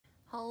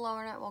Hello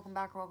Internet, welcome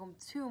back, welcome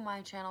to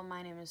my channel.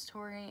 My name is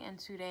Tori, and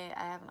today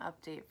I have an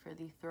update for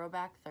the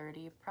Throwback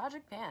 30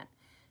 Project Pan.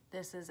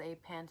 This is a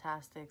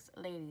Pantastics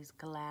Ladies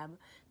collab.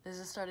 This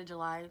is started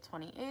July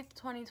 28th,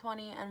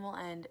 2020, and will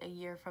end a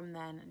year from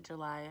then,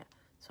 July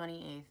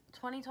 28th,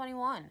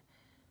 2021.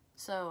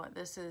 So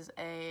this is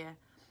a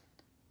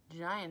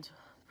giant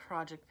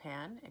project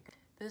pan.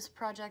 This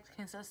project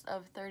consists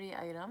of 30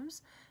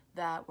 items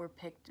that were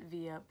picked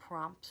via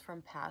prompts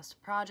from past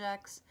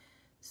projects.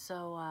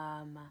 So,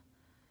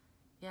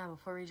 yeah,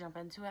 before we jump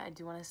into it, I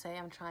do want to say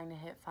I'm trying to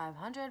hit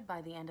 500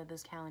 by the end of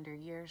this calendar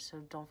year, so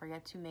don't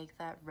forget to make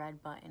that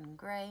red button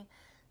gray.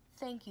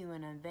 Thank you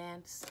in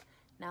advance.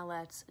 Now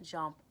let's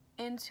jump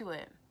into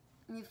it.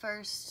 The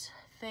first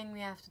thing we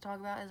have to talk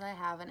about is I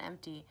have an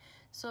empty.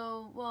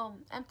 So, well,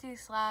 empty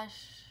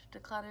slash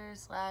declutter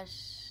slash...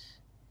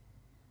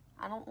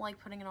 I don't like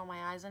putting it on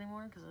my eyes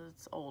anymore because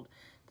it's old.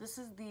 This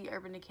is the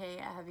Urban Decay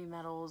Heavy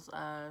Metals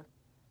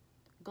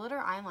glitter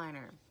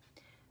eyeliner.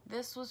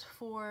 This was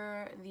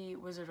for the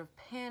Wizard of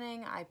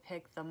Panning. I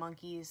picked the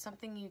monkeys,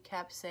 something you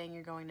kept saying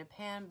you're going to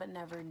pan but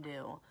never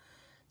do.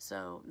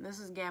 So this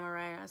is Gamma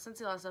Ray. Since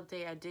the last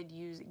update, I did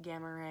use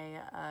Gamma Ray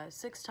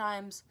 6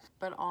 times,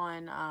 but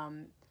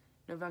on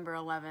November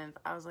 11th,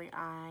 I was like,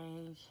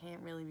 I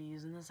can't really be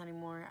using this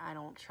anymore. I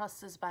don't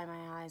trust this by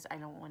my eyes. I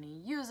don't want to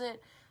use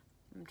it.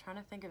 I'm trying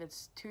to think if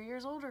it's 2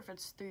 years old or if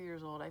it's 3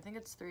 years old. I think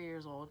it's 3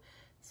 years old.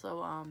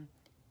 So,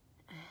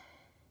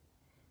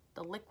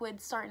 the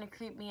liquid's starting to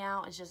creep me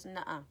out. It's just,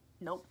 nuh-uh.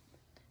 Nope.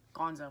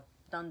 Gonzo.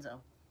 Dunzo.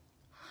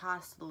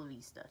 Hasta la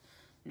vista.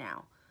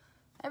 Now,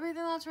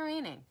 everything that's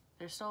remaining.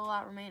 There's still a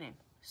lot remaining.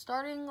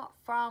 Starting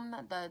from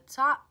the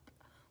top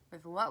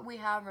with what we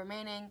have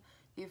remaining,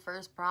 the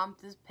first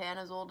prompt is pan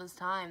as old as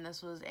time.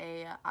 This was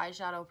a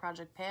eyeshadow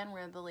project pan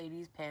where the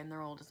ladies pan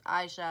their oldest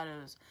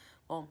eyeshadows.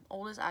 Well,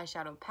 oldest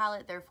eyeshadow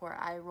palette. Therefore,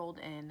 I rolled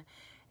in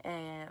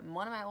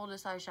one of my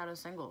oldest eyeshadow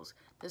singles.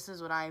 This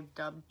is what I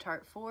dubbed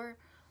Tart 4.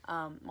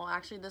 Well,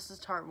 actually, this is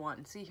Tart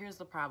 1. See, here's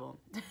the problem.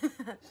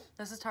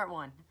 This is Tart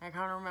 1. I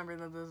can't remember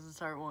that this is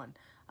Tart 1.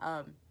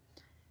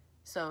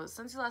 So,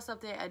 since the last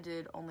update, I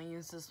did only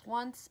use this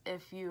once.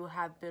 If you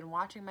have been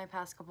watching my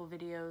past couple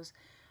videos,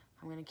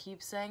 I'm going to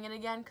keep saying it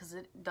again because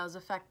it does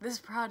affect this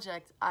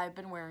project. I've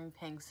been wearing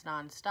pinks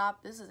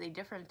non-stop. This is a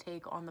different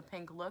take on the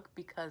pink look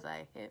because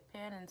I hit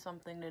pan in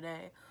something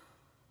today.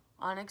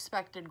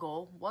 Unexpected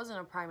goal.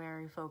 Wasn't a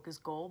primary focus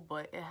goal,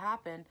 but it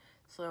happened.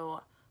 So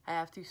I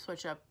have to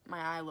switch up my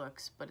eye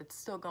looks, but it's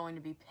still going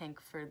to be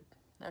pink for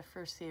the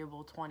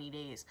foreseeable 20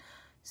 days.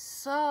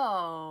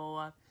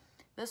 So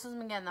this hasn't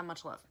been getting that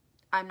much love.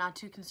 I'm not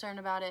too concerned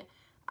about it.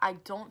 I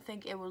don't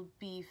think it will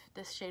be,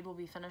 this shade will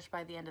be finished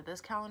by the end of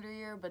this calendar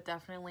year, but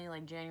definitely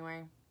like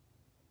January,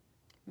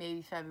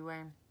 maybe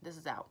February. This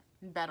is out.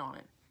 Bet on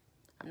it.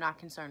 I'm not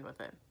concerned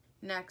with it.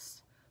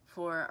 Next,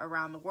 for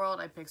Around the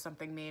World, I picked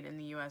something made in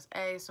the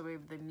USA. So we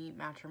have the Meet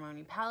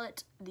Matrimony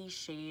palette, the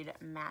shade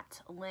Matte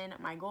Lin.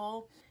 My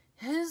goal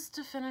is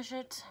to finish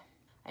it.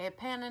 I hit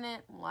pan in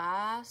it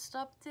last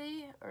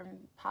update, or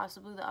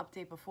possibly the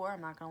update before.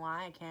 I'm not gonna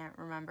lie, I can't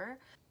remember.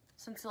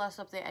 Since the last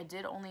update, I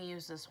did only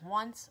use this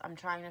once. I'm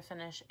trying to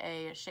finish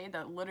a shade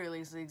that literally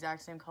is the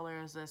exact same color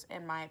as this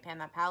in my Pan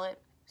That palette.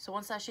 So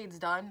once that shade's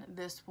done,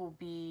 this will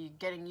be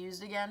getting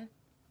used again.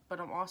 But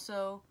I'm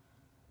also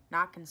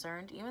not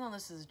concerned. Even though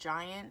this is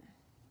giant,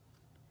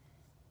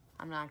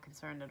 I'm not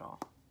concerned at all.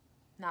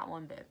 Not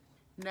one bit.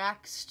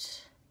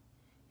 Next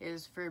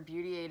is for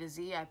Beauty A to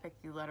Z. I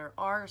picked the letter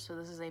R. So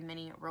this is a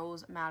mini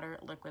Rose Matter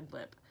liquid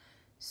lip.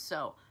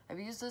 So, I've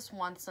used this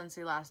once since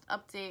the last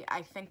update.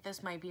 I think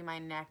this might be my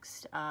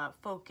next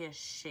focus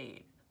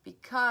shade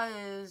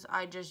because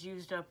I just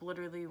used up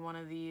literally one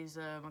of these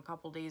a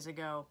couple days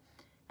ago,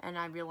 and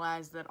I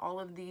realized that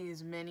all of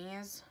these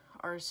minis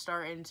are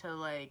starting to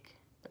like,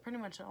 they're pretty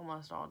much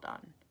almost all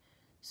done.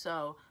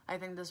 So, I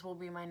think this will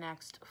be my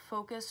next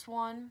focused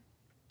one,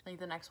 like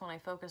the next one I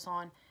focus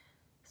on.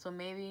 So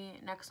maybe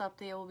next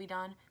update will be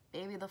done,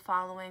 maybe the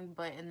following,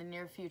 but in the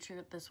near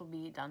future, this will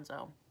be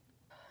donezo.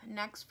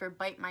 Next, for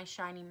Bite My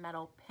Shiny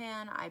Metal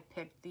Pan, I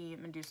picked the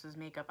Medusa's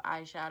Makeup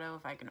Eyeshadow.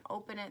 If I can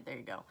open it, there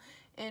you go.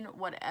 In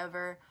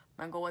whatever.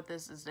 My goal with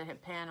this is to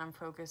hit pan. I'm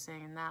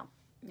focusing in that,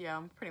 yeah,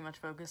 I'm pretty much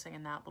focusing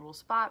in that little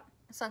spot.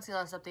 Since the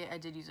last update, I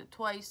did use it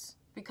twice.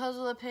 Because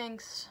of the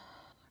pinks,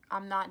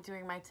 I'm not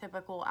doing my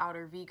typical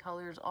outer V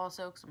colors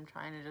also because I'm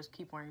trying to just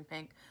keep wearing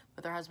pink.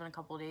 But there has been a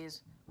couple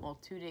days, well,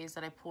 2 days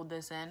that I pulled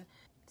this in.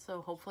 So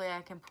hopefully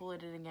I can pull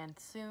it in again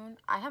soon.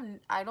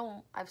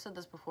 I've said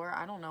this before,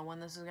 I don't know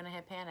when this is gonna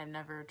hit pan. I've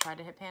never tried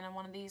to hit pan in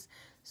one of these,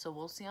 so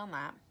we'll see on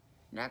that.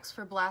 Next,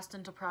 for Blast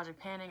into Project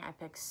Panning, I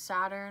picked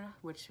Saturn,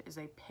 which is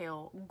a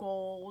pale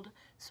gold.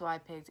 So I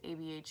picked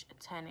ABH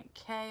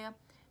 10K.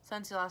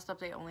 Since the last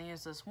update, I only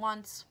used this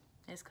once.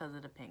 It's because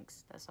of the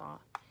pinks, that's all,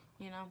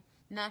 you know.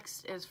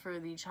 Next is for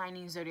the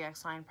Chinese Zodiac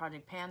Sign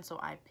Project Pan, so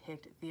I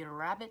picked the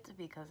rabbit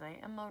because I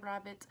am a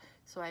rabbit.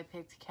 So I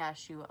picked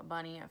Cashew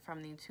Bunny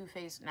from the Too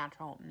Faced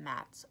Natural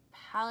Mattes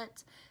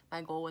palette.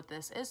 My goal with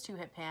this is to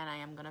hit pan. I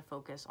am going to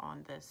focus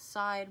on this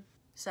side.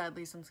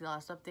 Sadly, since the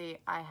last update,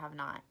 I have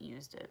not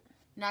used it.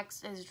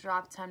 Next is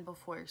drop 10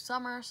 before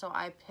summer, so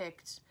I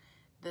picked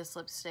this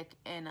lipstick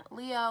in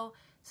Leo.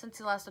 Since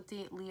the last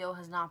update, Leo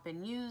has not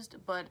been used,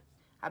 but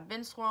I've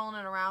been swirling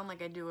it around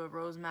like I do a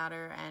Rose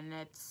Madder, and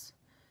it's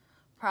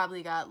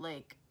probably got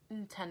like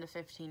 10 to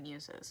 15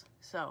 uses.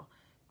 So,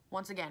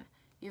 once again,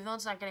 even though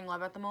it's not getting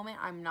love at the moment,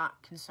 I'm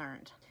not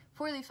concerned.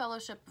 For the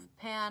Fellowship of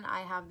Pan,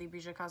 I have the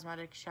Bijou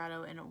Cosmetics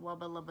shadow in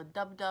Wubba Lubba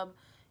Dub Dub,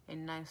 a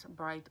nice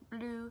bright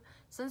blue.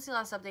 Since the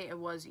last update, it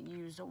was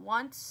used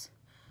once.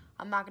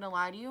 I'm not going to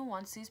lie to you,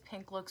 once these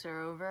pink looks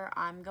are over,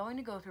 I'm going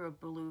to go through a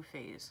blue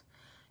phase.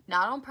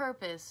 Not on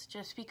purpose,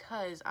 just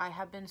because I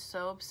have been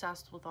so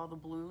obsessed with all the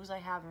blues I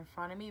have in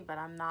front of me, but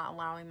I'm not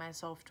allowing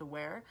myself to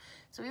wear.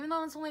 So even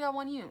though it's only got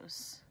one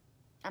use,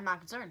 I'm not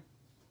concerned.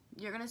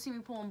 You're going to see me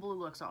pulling blue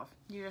looks off.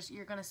 You're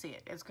going to see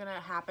it. It's going to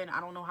happen.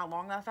 I don't know how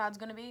long that fad's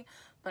going to be,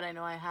 but I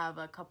know I have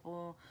a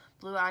couple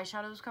blue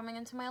eyeshadows coming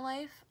into my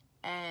life.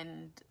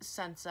 And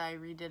since I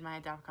redid my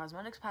Adapt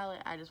Cosmetics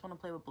palette, I just want to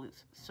play with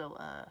blues. So,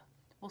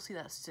 we'll see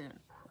that soon.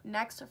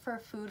 Next, for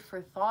food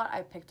for thought,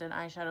 I picked an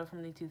eyeshadow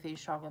from the Too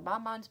Faced Chocolate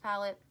Bonbons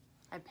palette.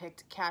 I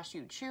picked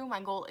Cashew Chew.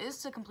 My goal is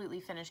to completely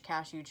finish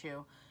Cashew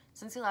Chew.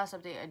 Since the last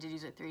update, I did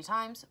use it 3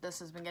 times. This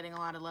has been getting a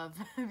lot of love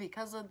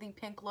because of the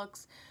pink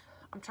looks.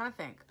 I'm trying to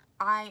think.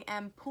 I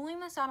am pulling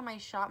this out of my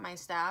Shop My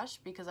Stash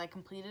because I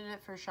completed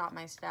it for Shop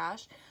My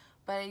Stash.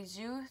 But I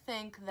do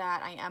think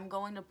that I am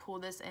going to pull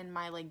this in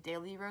my like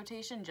daily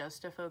rotation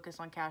just to focus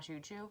on Cashew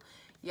Chew.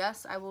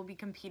 Yes, I will be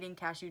competing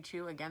Cashew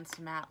Chew against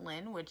Matt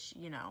Lynn, which,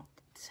 you know,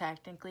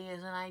 technically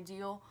isn't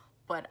ideal,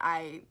 but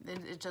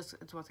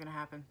it's what's gonna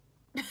happen.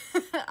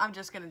 I'm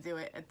just gonna do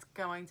it. It's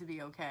going to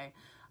be okay.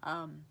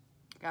 I'm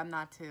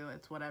not to,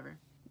 it's whatever.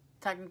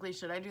 Technically,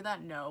 should I do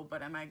that? No,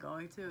 but am I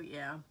going to?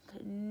 Yeah.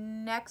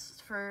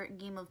 Next, for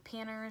Game of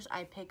Panners,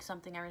 I picked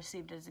something I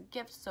received as a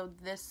gift. So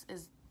this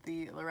is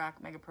the Lorac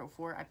Mega Pro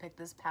 4. I picked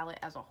this palette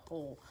as a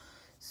whole.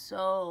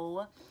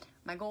 So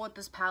my goal with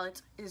this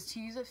palette is to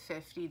use it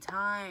 50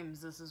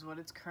 times. This is what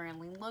it's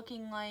currently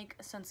looking like.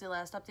 Since the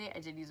last update, I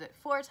did use it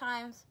 4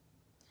 times.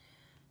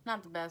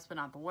 Not the best, but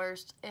not the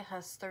worst. It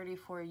has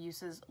 34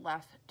 uses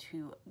left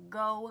to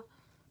go.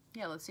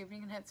 Yeah, let's see if we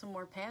can hit some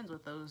more pans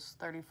with those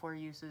 34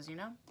 uses, you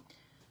know?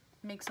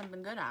 Make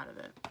something good out of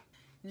it.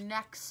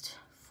 Next,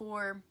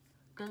 for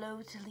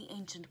Glow to the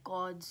Ancient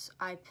Gods,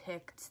 I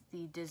picked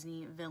the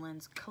Disney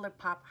Villains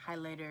ColourPop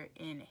Highlighter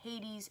in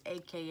Hades,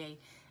 aka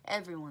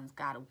Everyone's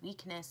Got a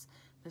Weakness.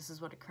 This is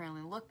what it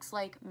currently looks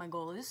like. My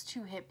goal is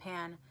to hit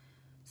pan.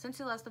 Since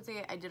the last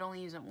update, I did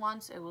only use it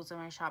once. It was in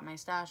my Shop My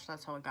Stash.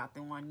 That's how I got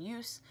the one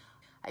use.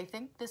 I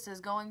think this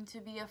is going to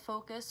be a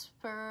focus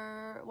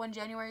for when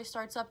January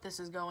starts up.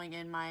 This is going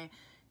in my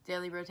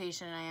daily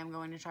rotation, and I am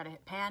going to try to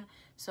hit pan.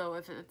 So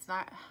if it's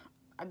not,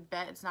 I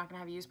bet it's not going to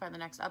have use by the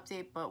next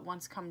update, but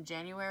once come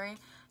January,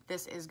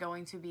 this is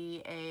going to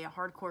be a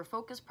hardcore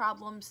focus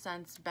problem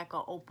since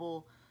Becca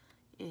Opal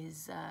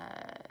is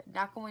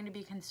not going to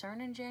be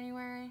concerned in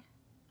January.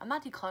 I'm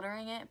not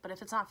decluttering it, but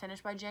if it's not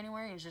finished by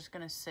January, it's just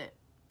going to sit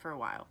for a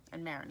while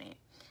and marinate.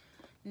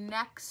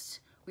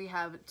 Next, we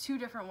have 2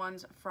 different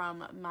ones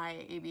from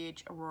my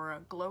ABH Aurora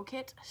Glow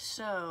Kit.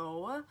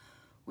 So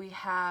we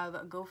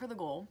have Go for the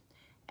Goal,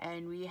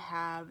 and we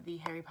have the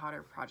Harry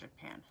Potter Project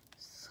Pan.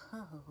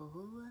 So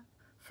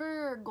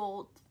for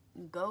gold,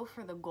 Go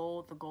for the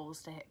goal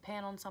is to hit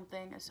pan on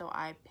something. So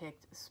I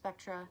picked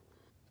Spectra.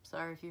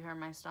 Sorry if you heard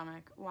my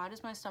stomach. Why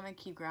does my stomach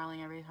keep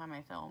growling every time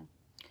I film?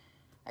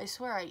 I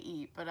swear I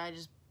eat, but I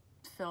just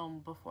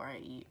film before I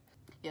eat.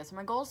 Yeah, so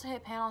my goal is to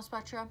hit pan on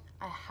Spectra.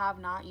 I have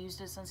not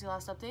used it since the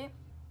last update.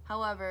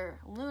 However,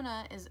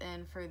 Luna is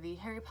in for the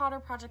Harry Potter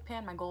Project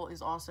Pan. My goal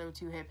is also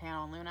to hit pan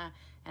on Luna,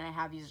 and I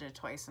have used it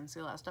twice since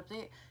the last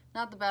update.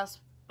 Not the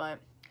best, but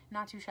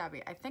not too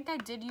shabby. I think I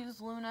did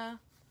use Luna.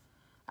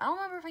 I don't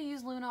remember if I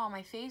used Luna on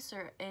my face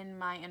or in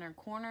my inner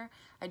corner.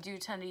 I do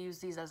tend to use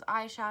these as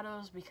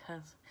eyeshadows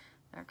because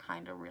they're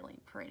kind of really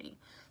pretty.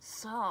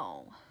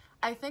 So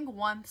I think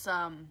once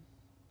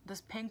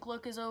this pink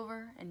look is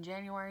over and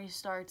January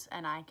starts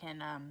and I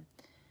can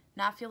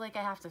not feel like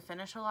I have to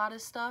finish a lot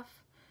of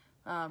stuff,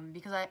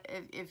 because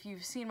if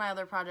you've seen my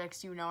other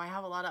projects, you know I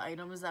have a lot of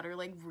items that are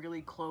like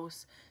really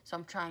close, so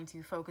I'm trying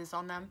to focus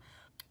on them.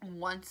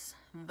 Once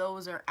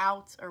those are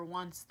out, or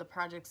once the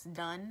project's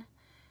done,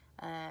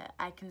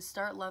 I can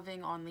start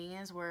loving on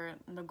these, where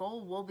the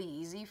goal will be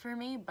easy for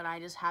me, but I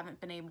just haven't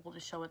been able to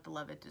show it the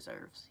love it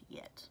deserves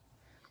yet.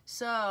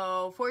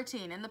 So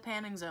 14, in the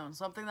panning zone,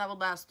 something that will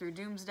last through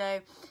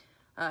Doomsday.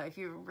 If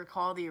you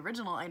recall, the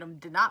original item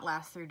did not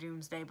last through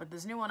Doomsday, but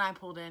this new one I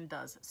pulled in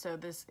does. So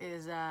this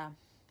is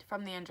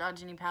from the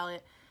Androgyny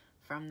palette,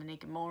 from the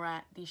Naked Mole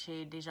Rat, the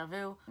shade Deja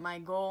Vu. My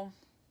goal,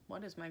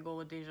 what is my goal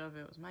with Deja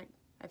Vu?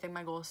 I think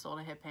my goal is still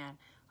to hit pan.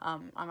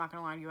 I'm not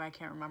gonna lie to you, I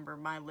can't remember.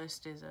 My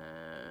list is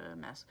a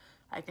mess.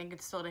 I think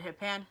it's still to hit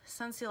pan.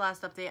 Since the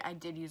last update, I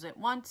did use it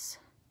once.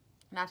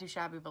 Not too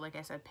shabby, but like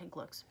I said, pink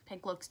looks.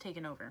 Pink looks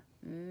taken over.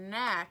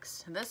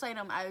 Next, this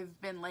item I've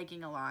been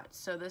liking a lot.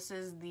 So this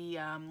is the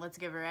Let's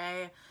Give Her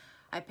A.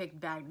 I picked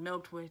Bagged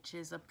Milk, which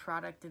is a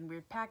product in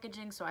weird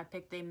packaging, so I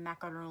picked a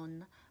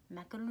macaron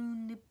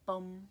lip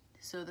balm.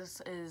 So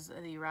this is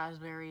the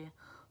raspberry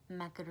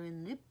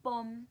macaron lip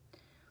balm.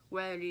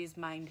 Where is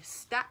my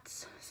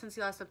stats since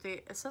the last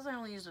update? It says I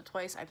only used it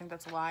twice. I think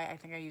that's a lie. I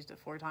think I used it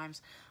 4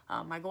 times.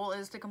 My goal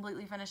is to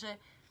completely finish it.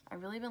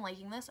 I've really been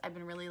liking this. I've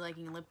been really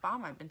liking lip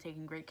balm. I've been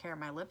taking great care of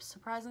my lips,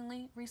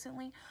 surprisingly,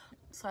 recently.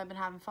 So I've been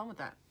having fun with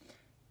that.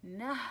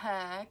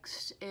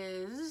 Next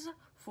is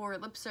for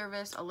lip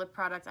service, a lip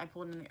product I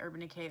pulled in the Urban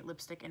Decay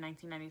lipstick in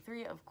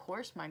 1993. Of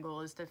course, my goal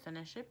is to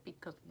finish it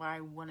because why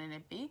wouldn't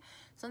it be?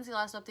 Since the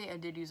last update, I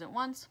did use it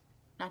once.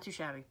 Not too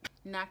shabby.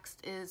 Next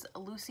is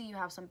Lucy, you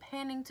have some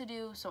panning to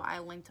do, so I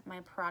linked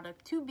my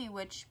product to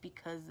Bewitch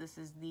because this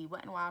is the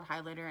Wet n Wild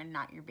highlighter and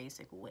not your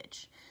basic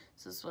witch.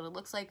 So this is what it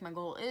looks like. My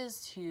goal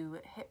is to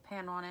hit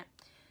pan on it.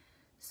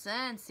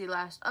 Since the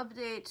last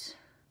update,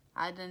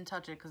 I didn't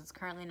touch it because it's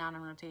currently not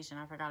in rotation.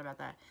 I forgot about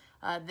that.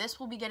 This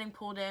will be getting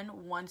pulled in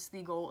once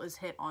the goal is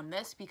hit on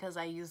this because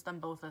I use them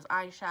both as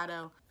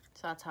eyeshadow.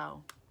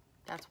 So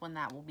that's when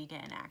that will be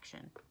getting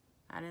action.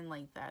 I didn't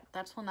like that.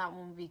 That's when that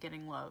one will be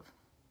getting love.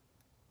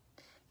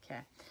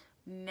 Okay,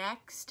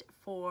 next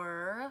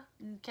for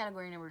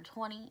category number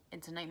 20,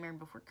 it's A Nightmare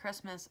Before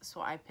Christmas. So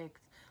I picked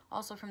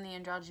also from the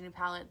Androgyny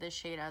palette. This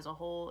shade as a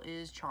whole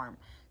is Charm.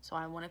 So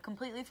I want to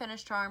completely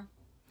finish Charm.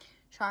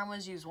 Charm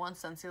was used once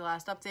since the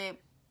last update.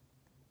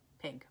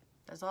 Pink.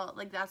 That's all.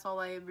 Like that's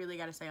all I really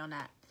got to say on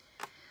that.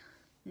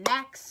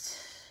 Next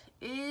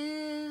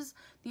is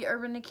the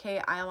Urban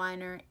Decay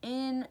eyeliner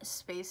in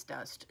Space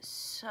Dust.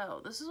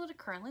 So this is what it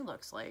currently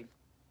looks like.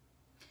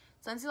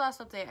 Since the last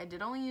update, I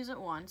did only use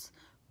it once.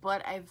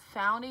 But I've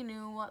found a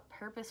new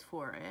purpose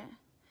for it,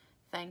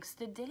 thanks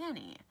to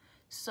Danny.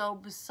 So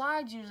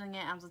besides using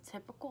it as a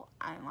typical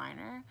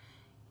eyeliner,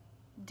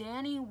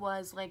 Danny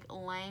was like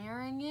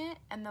layering it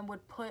and then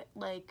would put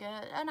like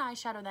an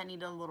eyeshadow that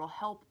needed a little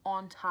help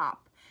on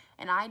top.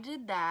 And I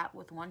did that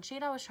with one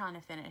shade I was trying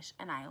to finish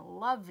and I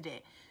loved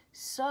it.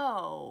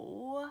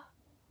 So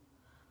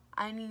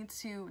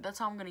that's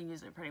how I'm going to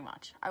use it pretty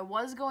much. I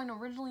was going to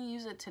originally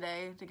use it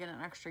today to get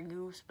an extra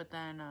goose, but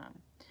then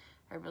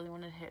I really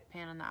wanted to hit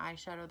pan on the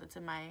eyeshadow that's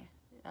in my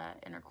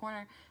inner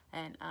corner,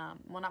 and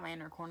well, not my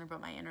inner corner, but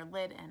my inner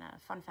lid, and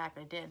fun fact,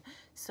 I did.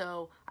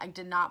 So I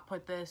did not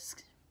put this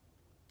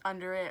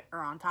under it or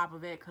on top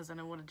of it, because then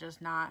it would have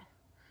just not,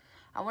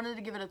 I wanted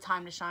to give it a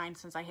time to shine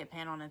since I hit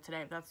pan on it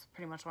today. That's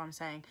pretty much what I'm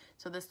saying.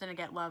 So this didn't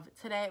get love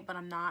today, but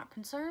I'm not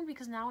concerned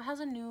because now it has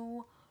a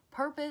new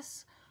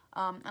purpose,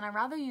 and I'd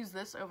rather use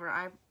this over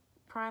eye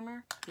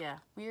primer. Yeah,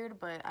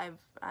 weird, but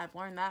I've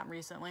learned that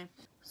recently.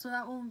 So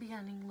that will be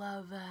getting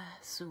love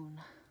soon.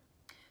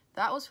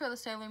 That was for the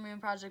Sailor Moon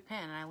Project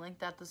Pan, and I linked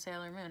that to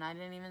Sailor Moon. I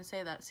didn't even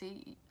say that.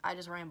 See, I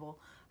just ramble.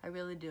 I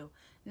really do.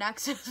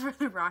 Next is for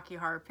the Rocky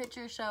Horror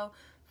Picture Show.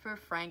 For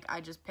Frank,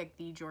 I just picked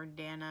the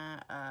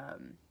Jordana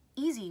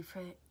Easy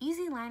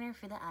Liner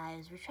for the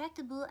Eyes,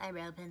 Retractable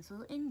Eyebrow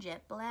Pencil in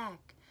Jet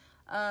Black.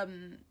 I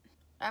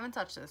haven't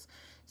touched this.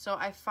 So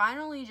I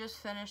finally just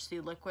finished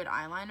the liquid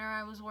eyeliner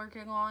I was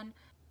working on.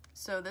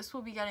 So this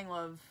will be getting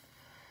love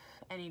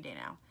any day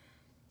now.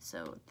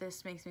 So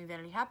this makes me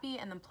very happy.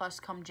 And then plus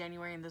come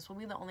January, and this will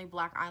be the only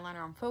black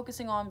eyeliner I'm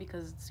focusing on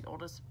because it's the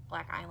oldest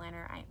black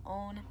eyeliner I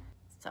own.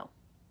 So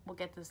we'll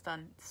get this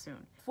done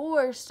soon.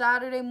 For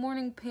Saturday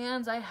morning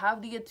pans, I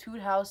have the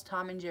Etude House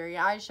Tom and Jerry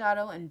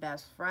eyeshadow and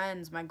Best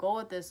Friends. My goal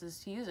with this is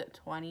to use it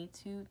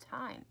 22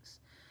 times.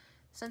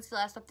 Since the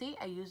last update,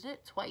 I used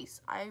it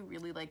twice. I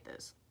really like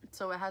this.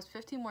 So it has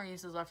 15 more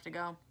uses left to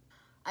go.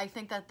 I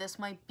think that this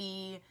might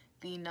be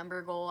the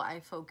number goal I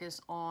focus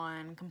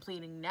on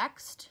completing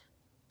next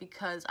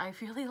because I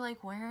really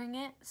like wearing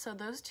it. So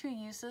those 2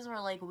 uses were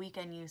like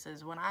weekend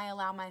uses. When I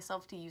allow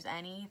myself to use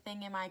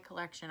anything in my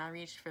collection, I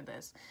reached for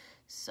this.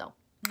 So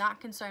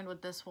not concerned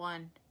with this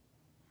one.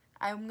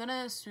 I'm going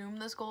to assume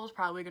this goal is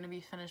probably going to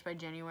be finished by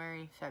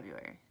January,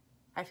 February.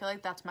 I feel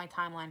like that's my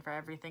timeline for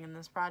everything in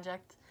this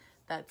project.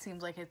 That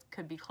seems like it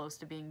could be close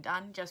to being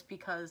done just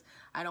because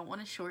I don't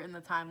want to shorten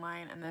the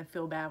timeline and then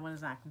feel bad when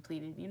it's not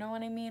completed. You know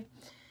what I mean?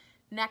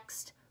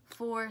 Next,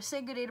 for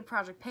Say Good Day to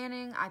Project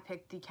Panning, I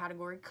picked the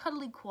category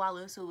Cuddly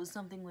Koala, so it was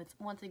something with,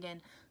 once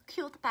again,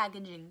 cute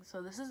packaging.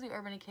 So this is the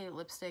Urban Decay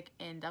lipstick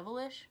in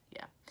Devilish.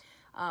 Yeah.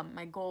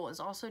 My goal is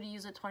also to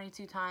use it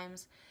 22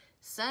 times.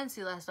 Since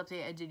the last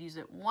update, I did use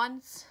it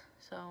once,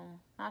 so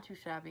not too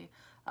shabby.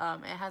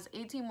 It has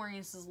 18 more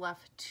uses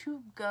left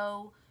to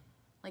go.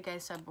 Like I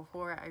said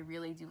before, I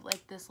really do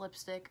like this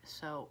lipstick,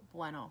 so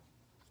bueno.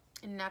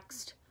 And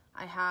next,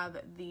 I have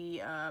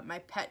the, my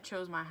pet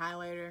chose my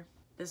highlighter.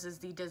 This is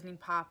the Disney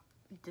Pop?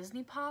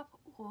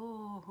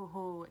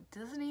 Ooh,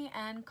 Disney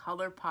and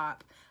Color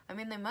Pop. I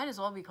mean, they might as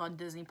well be called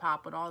Disney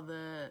Pop with all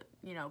the,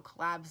 you know,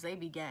 collabs they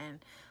be getting.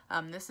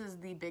 This is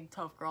the Big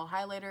Tough Girl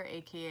highlighter,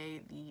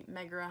 aka the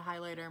Megara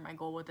highlighter. My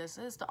goal with this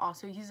is to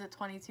also use it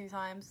 22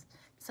 times.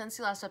 Since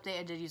the last update,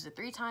 I did use it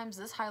 3 times.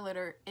 This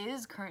highlighter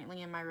is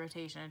currently in my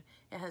rotation.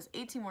 It has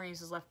 18 more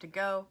uses left to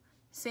go.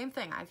 Same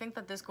thing. I think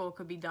that this goal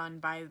could be done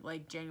by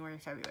like January,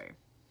 February.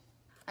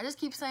 I just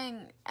keep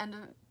saying end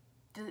of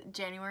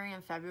January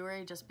and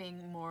February just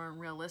being more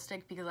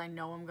realistic, because I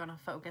know I'm gonna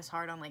focus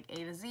hard on like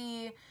A to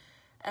Z,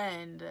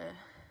 and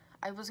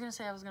I was gonna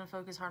say I was gonna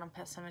focus hard on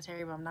Pet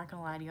Cemetery, but I'm not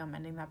gonna lie to you, I'm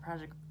ending that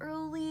project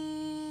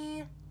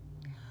early.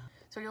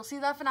 So you'll see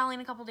that finale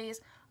in a couple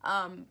days.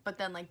 But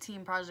then like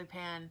Team Project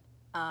Pan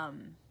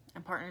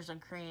and Partners on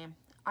Cream,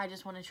 I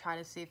just want to try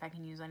to see if I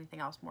can use anything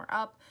else more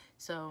up.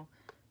 So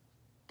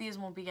these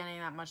won't be getting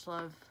that much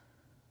love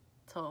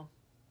till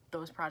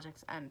those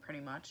projects end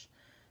pretty much.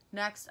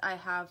 Next I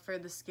have for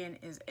the skin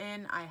is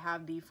in, I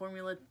have the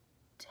Formula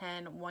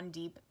 10 One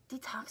Deep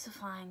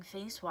Detoxifying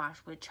Face Wash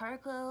with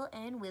charcoal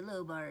and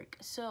willow bark.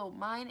 So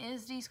mine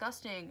is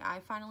disgusting. I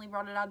finally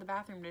brought it out of the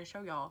bathroom to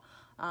show y'all.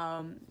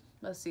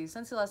 Let's see,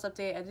 since the last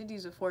update, I did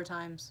use it 4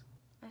 times.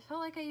 I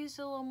felt like I used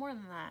it a little more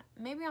than that.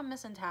 Maybe I'm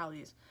missing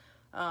tallies.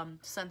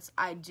 Since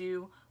I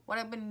do, what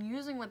I've been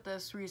using with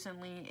this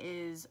recently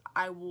is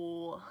I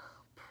will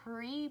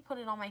put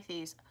it on my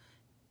face,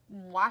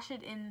 wash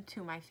it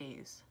into my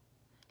face,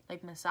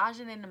 like massage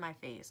it into my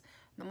face.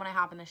 And then when I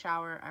hop in the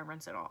shower, I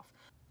rinse it off.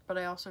 But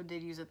I also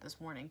did use it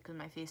this morning because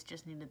my face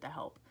just needed the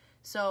help.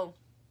 So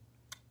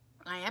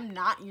I am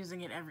not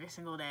using it every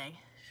single day.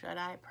 Should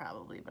I?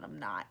 Probably, but I'm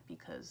not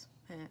because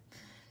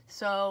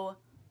so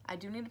I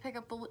do need to pick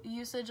up the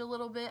usage a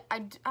little bit.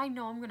 I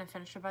know I'm gonna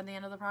finish it by the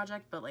end of the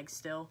project, but like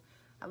still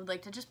I would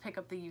like to just pick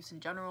up the use in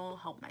general,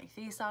 help my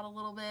face out a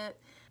little bit.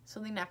 So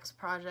the next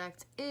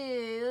project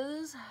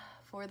is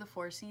for the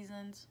 4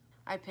 seasons.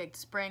 I picked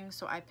spring,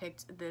 so I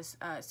picked this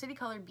City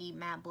Color Beat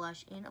Matte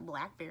Blush in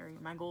Blackberry.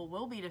 My goal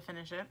will be to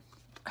finish it.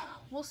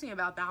 We'll see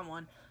about that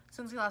one.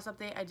 Since the last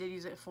update, I did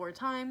use it 4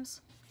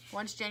 times.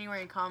 Once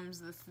January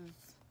comes,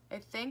 I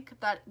think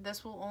that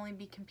this will only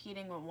be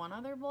competing with one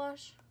other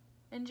blush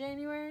in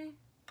January,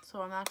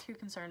 so I'm not too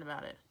concerned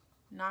about it.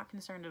 Not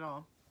concerned at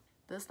all.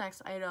 This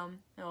next item,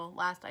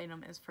 last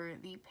item, is for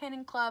the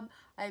painting club.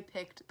 I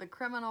picked the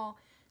Criminal,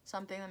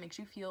 something that makes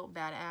you feel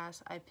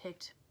badass. I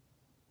picked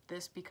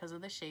this because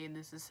of the shade.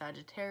 This is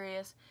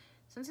Sagittarius.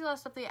 Since the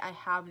last update, I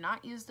have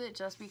not used it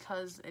just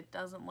because it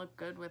doesn't look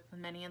good with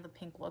many of the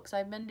pink looks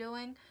I've been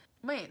doing.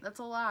 Wait, that's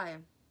a lie.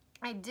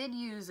 I did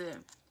use it.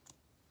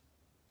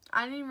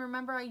 I didn't even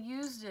remember I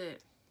used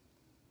it.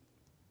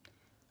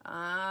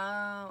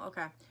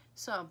 Okay.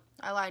 So,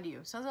 I lied to you.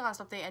 Since the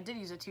last update, I did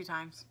use it 2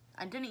 times.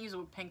 I didn't use it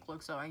with pink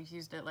look, so I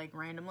used it like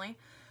randomly.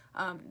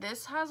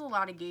 This has a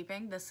lot of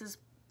gaping. This is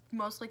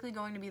most likely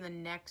going to be the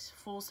next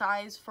full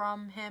size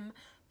from him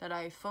that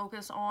I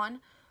focus on,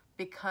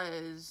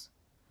 because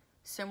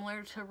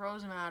similar to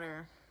Rose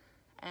Madder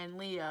and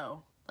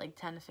Leo, like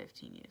 10 to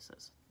 15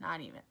 uses.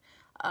 Not even.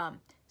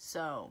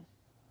 So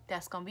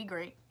that's gonna be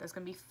great. That's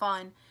gonna be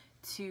fun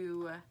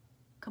to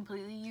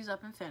completely use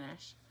up and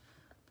finish.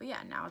 But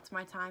yeah, now it's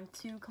my time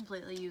to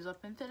completely use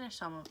up and finish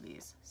some of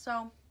these.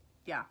 So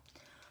yeah,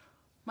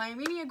 my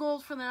immediate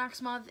goals for the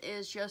next month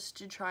is just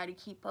to try to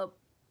keep up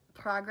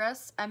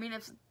progress. I mean,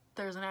 if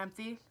there's an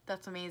empty,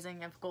 that's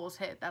amazing. If goals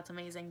hit, that's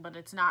amazing, but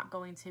it's not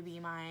going to be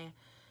my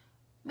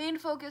main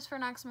focus for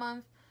next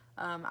month.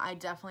 I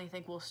definitely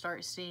think we'll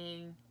start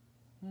seeing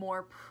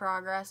more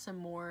progress and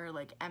more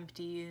like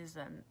empties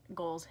and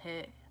goals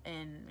hit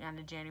in end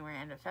of January,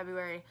 end of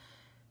February,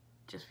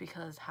 just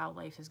because how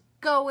life is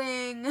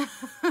going.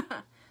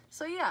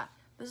 So yeah,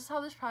 this is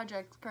how this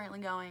project's currently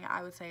going.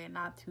 I would say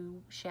not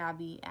too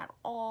shabby at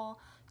all.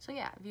 So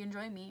yeah, if you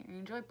enjoy me or you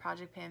enjoy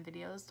Project Pan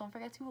videos, don't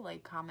forget to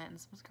like, comment, and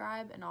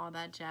subscribe and all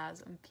that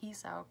jazz. And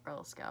peace out,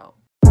 Girl Scout.